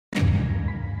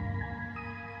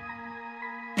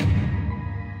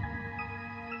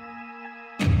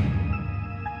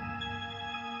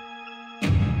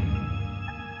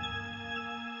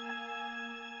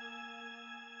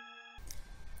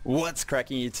What's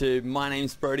cracking YouTube? My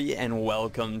name's Brodie and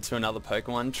welcome to another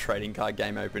Pokemon trading card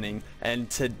game opening. And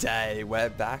today we're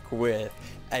back with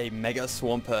a Mega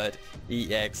Swampert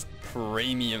EX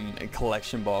Premium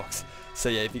Collection Box. So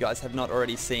yeah, if you guys have not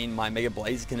already seen my Mega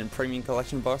Blaziken and Premium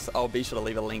Collection Box, I'll be sure to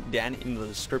leave a link down in the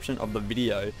description of the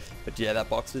video. But yeah, that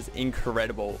box is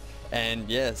incredible. And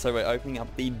yeah, so we're opening up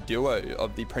the duo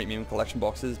of the Premium Collection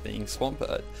boxes being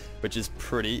Swampert, which is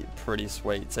pretty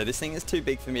sweet. So this thing is too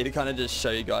big for me to kind of just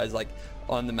show you guys like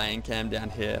on the main cam down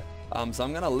here. So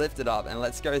I'm going to lift it up and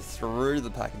let's go through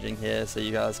the packaging here so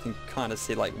you guys can kind of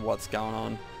see like what's going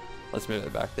on. Let's move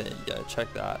it back. There you go.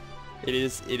 Check that. It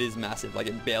is massive. Like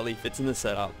it barely fits in the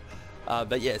setup.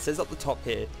 But yeah, it says up the top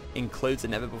here, includes a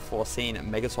never before seen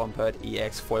Mega Swampert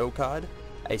EX foil card,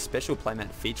 a special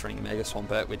playmat featuring Mega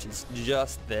Swampert, which is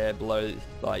just there below,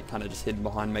 like kind of just hidden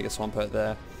behind Mega Swampert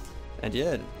there. And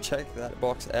yeah, check that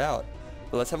box out.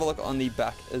 But let's have a look on the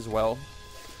back as well.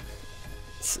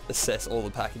 Assess all the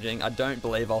packaging. I don't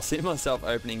believe I'll see myself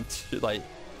opening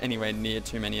anywhere near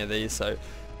too many of these, so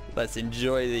let's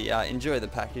enjoy the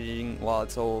packaging while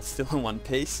it's all still in one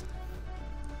piece.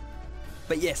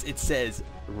 But yes, it says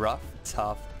rough,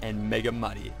 tough, and mega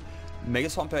muddy. Mega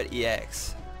Swampert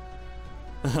EX.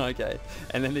 Okay,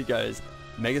 and then it goes,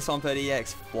 Mega Swampert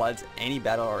EX floods any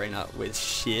battle arena with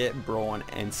sheer brawn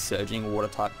and surging water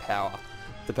type power.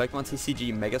 The Pokemon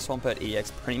TCG Mega Swampert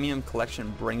EX Premium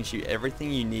Collection brings you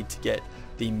everything you need to get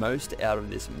the most out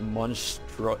of this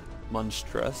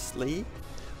monstrously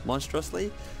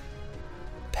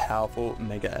powerful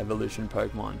Mega Evolution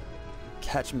Pokemon.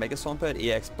 Catch Mega Swampert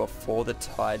EX before the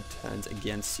tide turns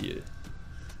against you.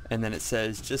 And then it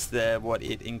says just there what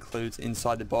it includes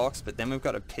inside the box, but then we've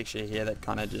got a picture here that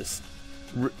kind of just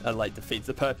like defeats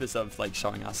the purpose of like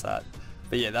showing us that.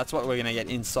 But yeah, that's what we're going to get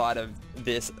inside of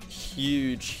this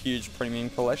huge premium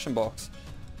collection box.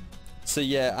 So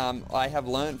yeah, I have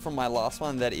learned from my last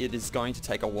one that it is going to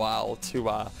take a while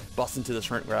to bust into the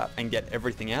shrink wrap and get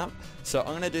everything out. So I'm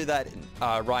going to do that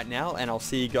right now, and I'll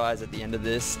see you guys at the end of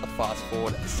this fast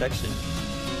forward section.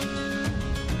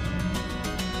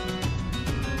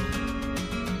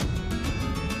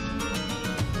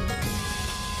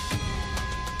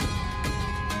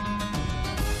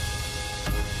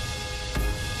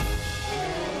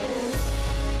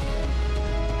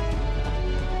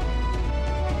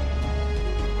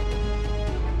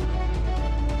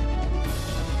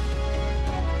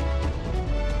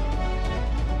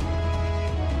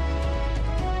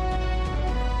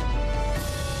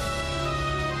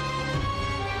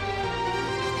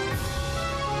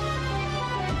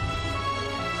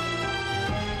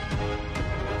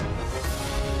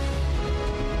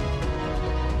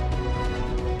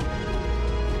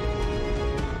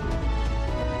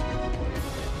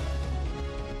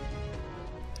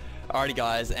 Alrighty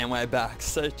guys, and we're back.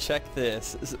 So check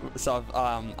this. So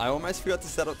I almost forgot to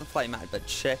set up the playmat, but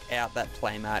check out that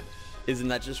playmat. Isn't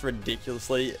that just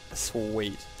ridiculously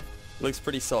sweet? Looks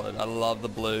pretty solid. I love the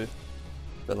blue.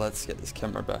 But let's get this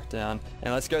camera back down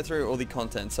and let's go through all the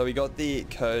content. So we got the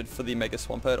code for the Mega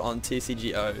Swampert on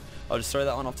TCGO. I'll just throw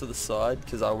that one off to the side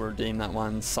because I'll redeem that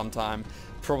one sometime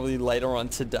probably later on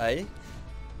today.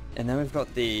 And then we've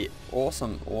got the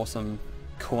awesome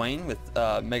coin with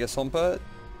Mega Swampert.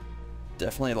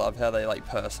 Definitely love how they like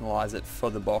personalize it for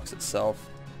the box itself.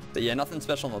 But yeah, nothing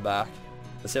special on the back.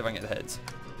 Let's see if I can get heads.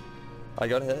 I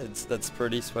got heads. That's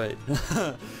pretty sweet.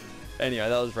 Anyway,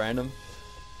 that was random.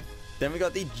 Then we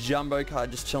got the jumbo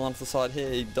card just chilling off the side here.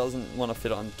 He doesn't want to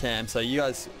fit on cam. So you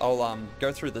guys, I'll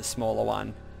go through the smaller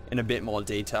one in a bit more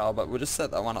detail, but we'll just set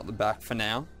that one up the back for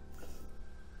now.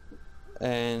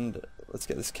 And let's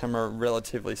get this camera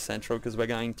relatively central because we're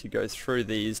going to go through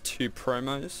these two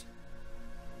promos.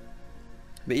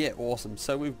 But yeah, awesome.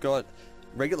 So we've got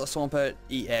regular Swampert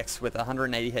EX with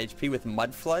 180 HP with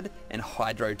Mud Flood and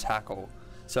Hydro Tackle.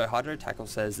 So Hydro Tackle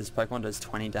says this Pokemon does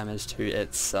 20 damage to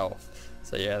itself.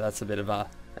 So yeah, that's a bit of a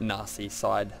nasty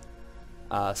side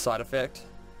effect.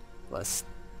 Let's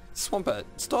Swampert,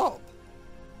 stop!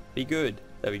 Be good.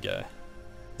 There we go.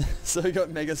 So we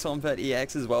got Mega Swampert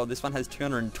EX as well. This one has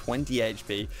 220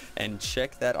 HP, and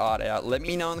check that art out. Let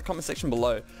me know in the comment section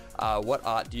below, what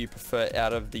art do you prefer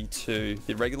out of the two,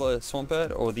 the regular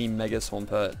Swampert or the Mega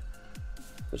Swampert?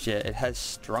 But yeah, it has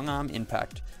Strong Arm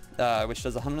Impact, which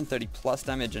does 130 plus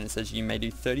damage, and it says you may do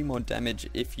 30 more damage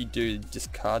if you do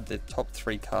discard the top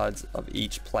 3 cards of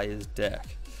each player's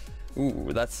deck. Ooh,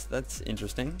 that's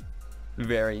interesting.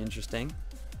 Very interesting.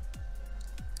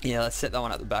 Yeah, let's set that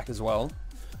one at the back as well.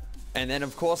 And then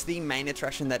of course the main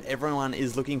attraction that everyone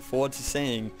is looking forward to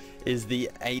seeing is the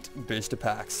 8 booster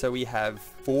packs. So we have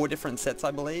 4 different sets,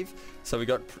 I believe. So we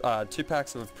got 2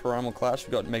 packs of Primal Clash,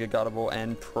 we got Mega Gardevoir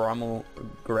and Primal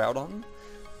Groudon.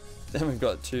 Then we've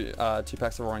got two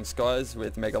packs of Roaring Skies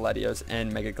with Mega Latios and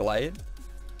Mega Glade.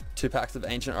 2 packs of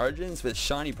Ancient Origins with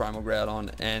Shiny Primal Groudon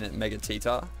and Mega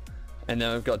Tita. And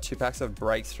then we've got 2 packs of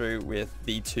Breakthrough with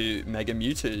the 2 Mega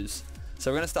Mewtwo's. So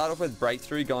we're going to start off with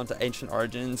Breakthrough, go on to Ancient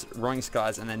Origins, Roaring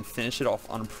Skies, and then finish it off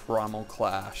on Primal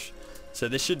Clash. So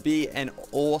this should be an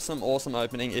awesome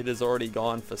opening. It has already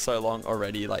gone for so long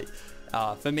already, like,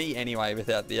 for me anyway,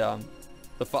 without the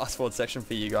fast forward section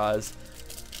for you guys.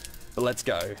 But let's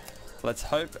go. Let's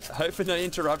hope for no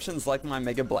interruptions like my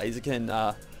Mega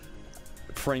Blaziken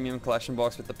premium collection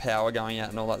box with the power going out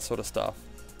and all that sort of stuff.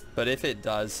 But if it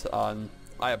does,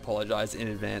 I apologize in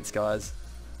advance, guys.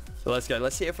 So let's go.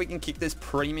 Let's see if we can kick this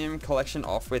premium collection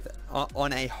off with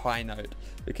on a high note,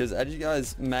 because as you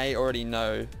guys may already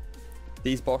know,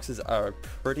 these boxes are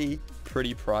pretty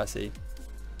pricey.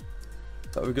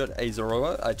 But we've got a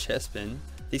Zorua, a Chespin.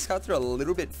 These cards are a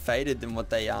little bit faded than what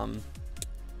they I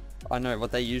don't know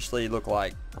what they usually look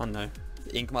like. I don't know.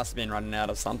 The ink must have been running out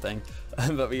of something.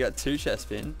 But we got 2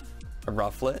 Chespin, a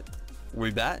Rufflet,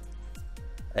 Woobat,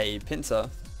 a Pinsir,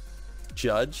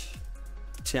 Judge,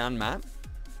 Town Map,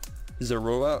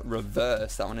 Zorua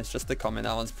Reverse. That one is just the common.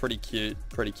 That one's pretty cute.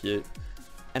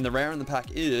 And the rare in the pack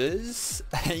is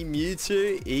a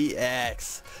Mewtwo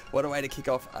EX. What a way to kick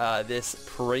off this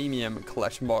premium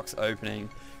collection box opening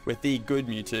with the good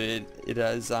Mewtwo. It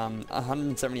has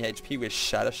 170 HP with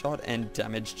Shatter Shot and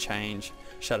Damage Change.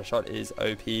 Shatter Shot is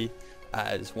OP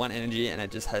as 1 energy and it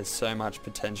just has so much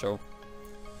potential.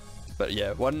 But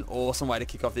yeah, what an awesome way to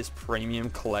kick off this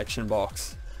premium collection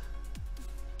box.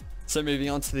 So moving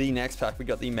on to the next pack, we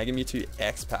got the Mega Mewtwo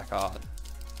X pack art.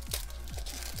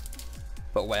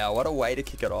 But wow, what a way to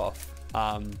kick it off.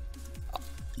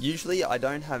 Usually I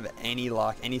don't have any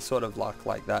luck, any sort of luck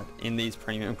like that in these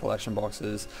premium collection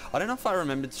boxes. I don't know if I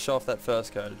remembered to show off that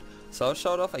first code, so I'll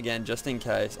show it off again just in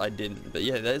case I didn't. But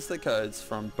yeah, there's the codes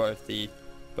from both the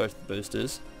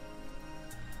boosters.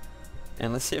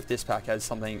 And let's see if this pack has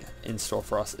something in store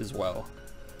for us as well.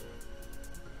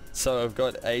 So I've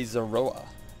got a Zorua,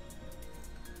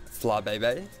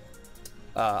 Flabebe,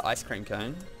 Ice Cream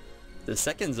Cone, the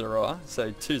second Zorua,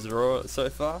 so 2 Zorua so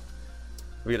far.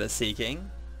 We got a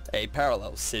Seaking, a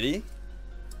Parallel City,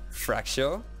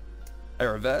 Fracture, a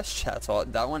Reverse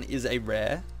Chatot, that one is a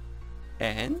rare,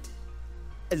 and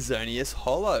a Xerneas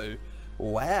Holo.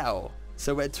 Wow.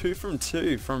 So we're 2 from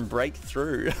 2 from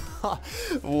Breakthrough.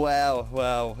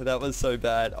 Wow, that was so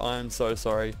bad. I'm so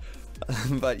sorry.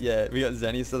 But yeah, we got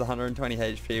Xerneas with 120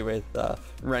 HP with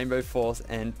Rainbow Force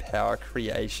and Power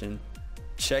Creation.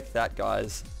 Check that,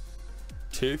 guys.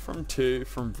 2 from 2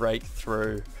 from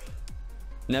Breakthrough.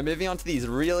 Now moving on to these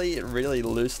really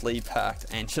loosely packed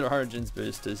Ancient Origins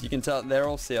boosters. You can tell they're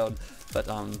all sealed, but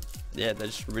yeah, they're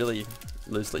just really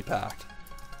loosely packed.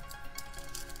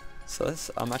 So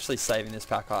I'm actually saving this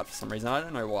pack art for some reason. I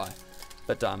don't know why,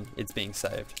 but it's being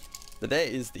saved. But there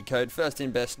is the code, first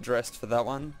in best dressed for that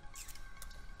one.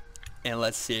 And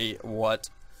let's see what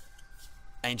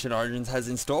Ancient Origins has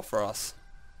in store for us.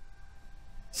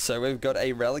 So we've got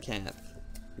a Relicanth,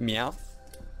 Meowth,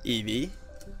 Eevee,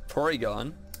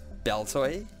 Porygon,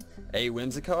 Baltoy, a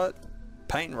Whimsicott,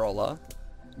 Paint Roller,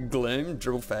 Gloom,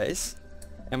 Drillface,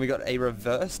 and we got a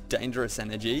Reverse Dangerous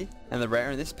Energy, and the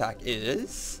rare in this pack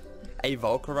is a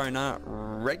Volcarona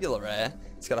regular rare.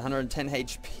 It's got 110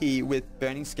 HP with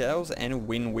Burning Scales and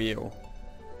Wind Wheel.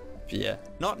 Yeah,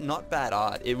 not bad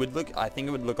art. It would look, I think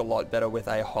it would look a lot better with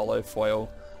a holo foil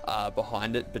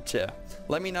behind it, but yeah,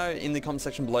 let me know in the comment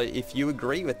section below if you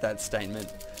agree with that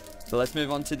statement. So let's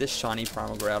move on to this shiny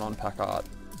Primal Groudon pack art.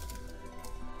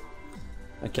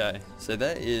 Okay, so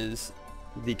there is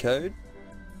the code,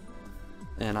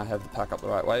 and I have the pack up the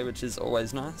right way, which is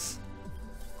always nice.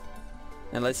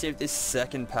 And let's see if this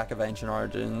second pack of Ancient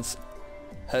Origins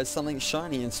has something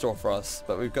shiny in store for us.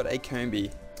 But we've got a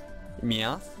Combee,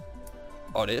 Meowth,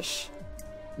 Oddish,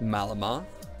 Malamar,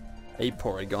 a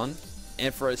Porygon,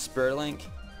 Ampharos Spirulink,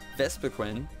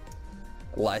 Vespiquen,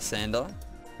 Lysander.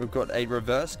 We've got a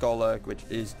Reverse Golurk, which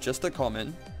is just a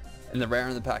common, and the rare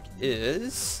in the pack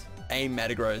is a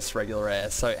Metagross regular rare.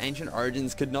 So Ancient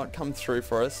Origins could not come through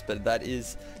for us, but that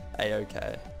is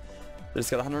a-okay. But it's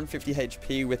got 150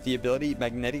 HP with the ability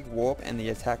Magnetic Warp and the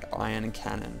attack Iron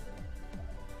Cannon.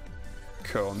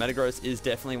 Cool. Metagross is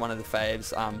definitely one of the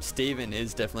faves. Steven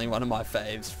is definitely one of my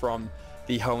faves from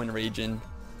the Hoenn region.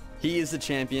 He is the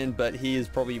champion, but he is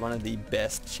probably one of the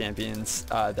best champions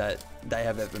that they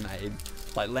have ever made.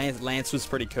 Like Lance was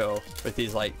pretty cool with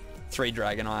his like 3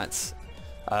 Dragonites,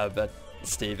 but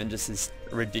Steven just is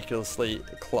ridiculously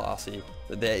classy.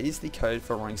 But there is the code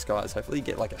for Roaring Skies. Hopefully you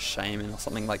get like a Shaman or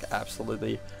something like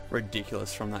absolutely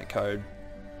ridiculous from that code.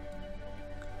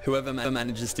 Whoever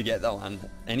manages to get that one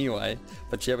anyway.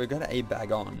 But yeah, we've got a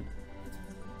Bagon,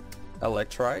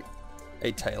 Electrike,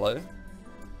 a Talo,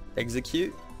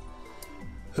 Execute,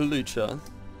 Hulucha,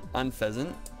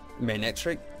 Unpheasant,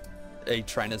 Manectric, a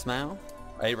Trainer's Mail,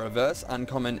 a reverse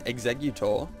uncommon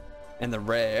Executor, and the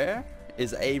rare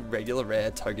is a regular rare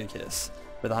Togekiss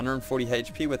with 140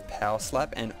 HP with Power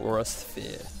Slap and Aura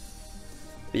Sphere.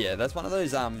 But yeah, that's one of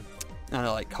those I don't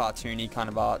know, like cartoony kind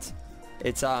of arts.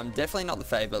 It's definitely not the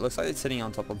favorite. It looks like it's sitting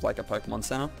on top of like a Pokemon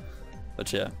Center.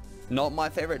 But yeah, not my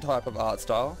favorite type of art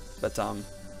style. But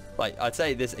like I'd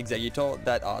say this Executor,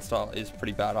 that art style is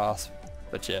pretty badass.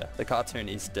 But yeah, the cartoon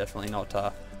is definitely not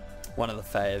one of the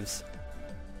faves.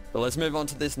 But let's move on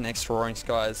to this next Roaring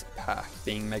Skies pack,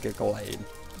 being Mega Glade.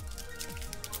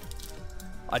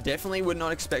 I definitely would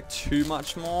not expect too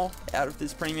much more out of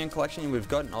this premium collection. We've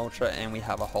got an Ultra and we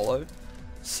have a Holo.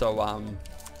 So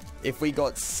if we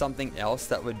got something else,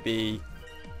 that would be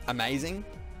amazing.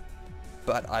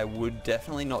 But I would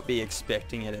definitely not be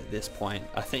expecting it at this point.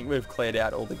 I think we've cleared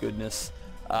out all the goodness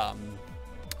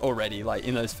already, like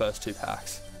in those first 2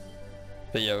 packs.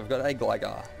 But yeah, we've got a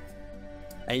Gligar,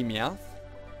 a Meowth,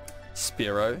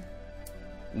 Spearow,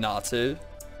 Natu,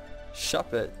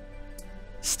 Shuppet,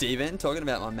 Steven, talking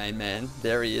about my main man,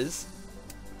 there he is,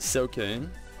 Silcoon,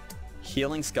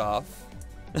 Healing Scarf,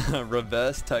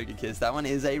 Reverse Togekiss, that one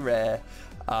is a rare,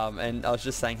 and I was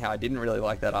just saying how I didn't really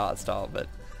like that art style, but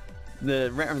the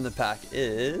rare in the pack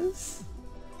is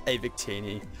a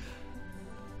Victini.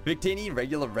 Victini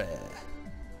regular rare.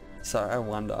 So I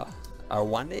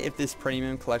wonder if this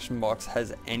premium collection box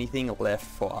has anything left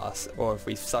for us, or if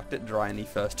we've sucked it dry in the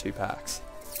first 2 packs.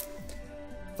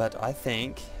 But I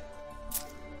think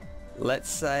let's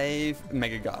save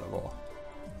Mega Gardevoir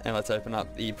and let's open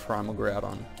up the Primal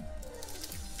Groudon.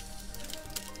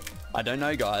 I don't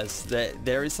know, guys,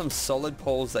 there is some solid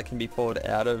pulls that can be pulled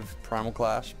out of Primal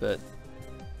Clash, but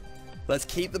let's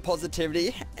keep the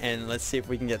positivity and let's see if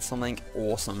we can get something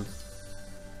awesome.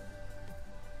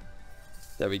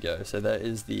 There we go. So that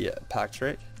is the pack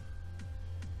trick.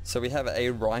 So we have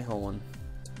a Rhyhorn,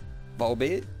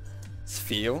 Volbeat,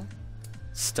 Sphere,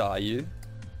 Staryu,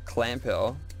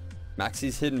 Clamperl,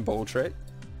 Maxie's Hidden Ball Trick,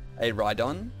 a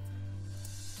Rhydon,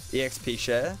 EXP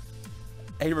Share,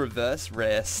 a reverse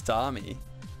rare Starmie,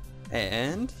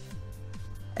 and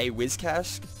a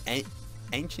Whiscash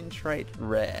Ancient Trait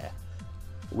rare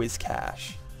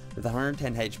Whiscash with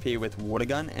 110 HP with Water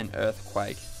Gun and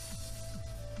Earthquake.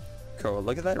 Cool,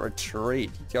 look at that retreat.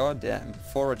 God damn,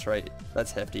 4 retreat.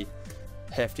 That's hefty.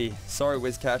 Hefty. Sorry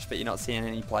Whiscash, but you're not seeing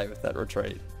any play with that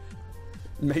retreat.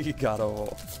 Mega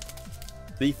Gardevoir.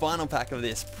 The final pack of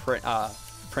this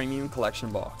premium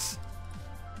collection box.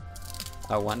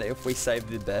 I wonder if we saved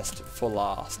the best for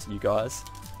last, you guys.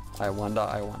 I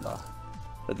wonder.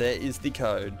 But there is the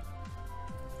code.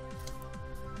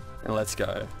 And let's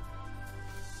go.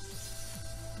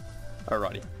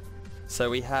 Alrighty.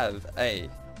 So we have a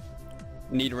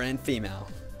Nidoran female,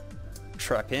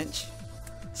 Trapinch,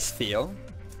 Sphere,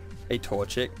 a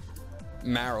Torchic,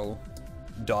 Marill,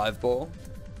 Dive Ball,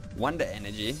 Wonder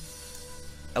Energy,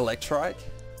 Electrike.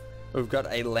 We've got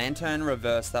a Lantern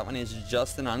reverse, that one is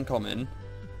just an uncommon.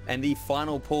 And the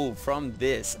final pull from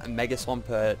this Mega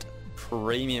Swampert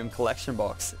premium collection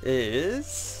box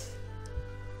is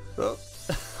a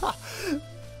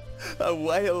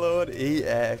Wailord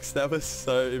EX. That was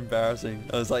so embarrassing.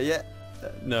 I was like, yeah,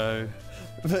 no.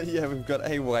 But yeah, we've got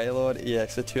a Wailord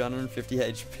EX for 250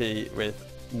 HP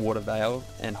with Water Veil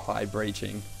and High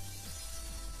Breaching.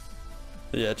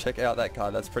 Yeah, check out that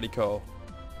card. That's pretty cool.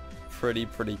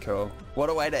 Pretty cool. What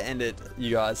a way to end it,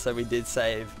 you guys. So we did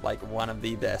save like one of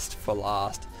the best for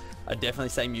last. I'd definitely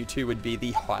say Mewtwo would be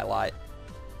the highlight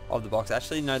of the box.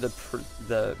 Actually, no, the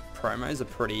promos are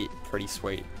pretty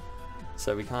sweet.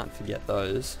 So we can't forget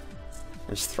those.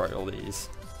 Just throw all these.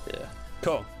 Yeah,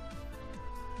 cool.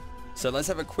 So let's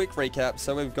have a quick recap.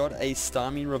 So we've got a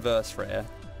Starmie reverse rare,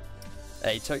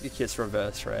 a Togekiss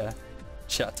reverse rare,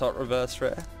 Chatot reverse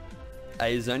rare,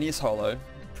 a Xerneas holo,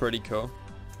 pretty cool,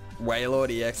 Wailord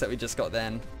EX that we just got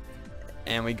then,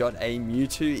 and we got a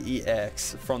Mewtwo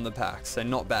EX from the pack. So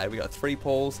not bad. We got 3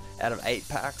 pulls out of 8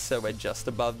 packs, so we're just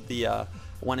above the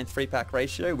 1 in 3 pack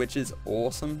ratio, which is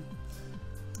awesome.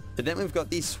 But then we've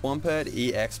got the Swampert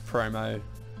EX promo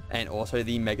and also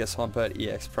the Mega Swampert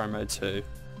EX promo too.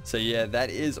 So yeah, that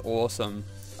is awesome.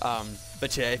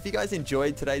 But yeah, if you guys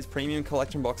enjoyed today's premium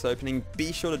collection box opening,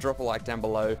 be sure to drop a like down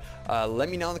below. Let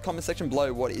me know in the comment section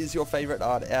below what is your favorite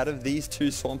art out of these two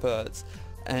Swamperts.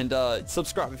 And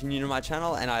subscribe if you're new to my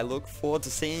channel, and I look forward to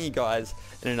seeing you guys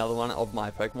in another one of my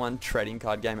Pokemon trading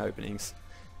card game openings.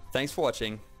 Thanks for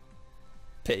watching.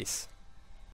 Peace.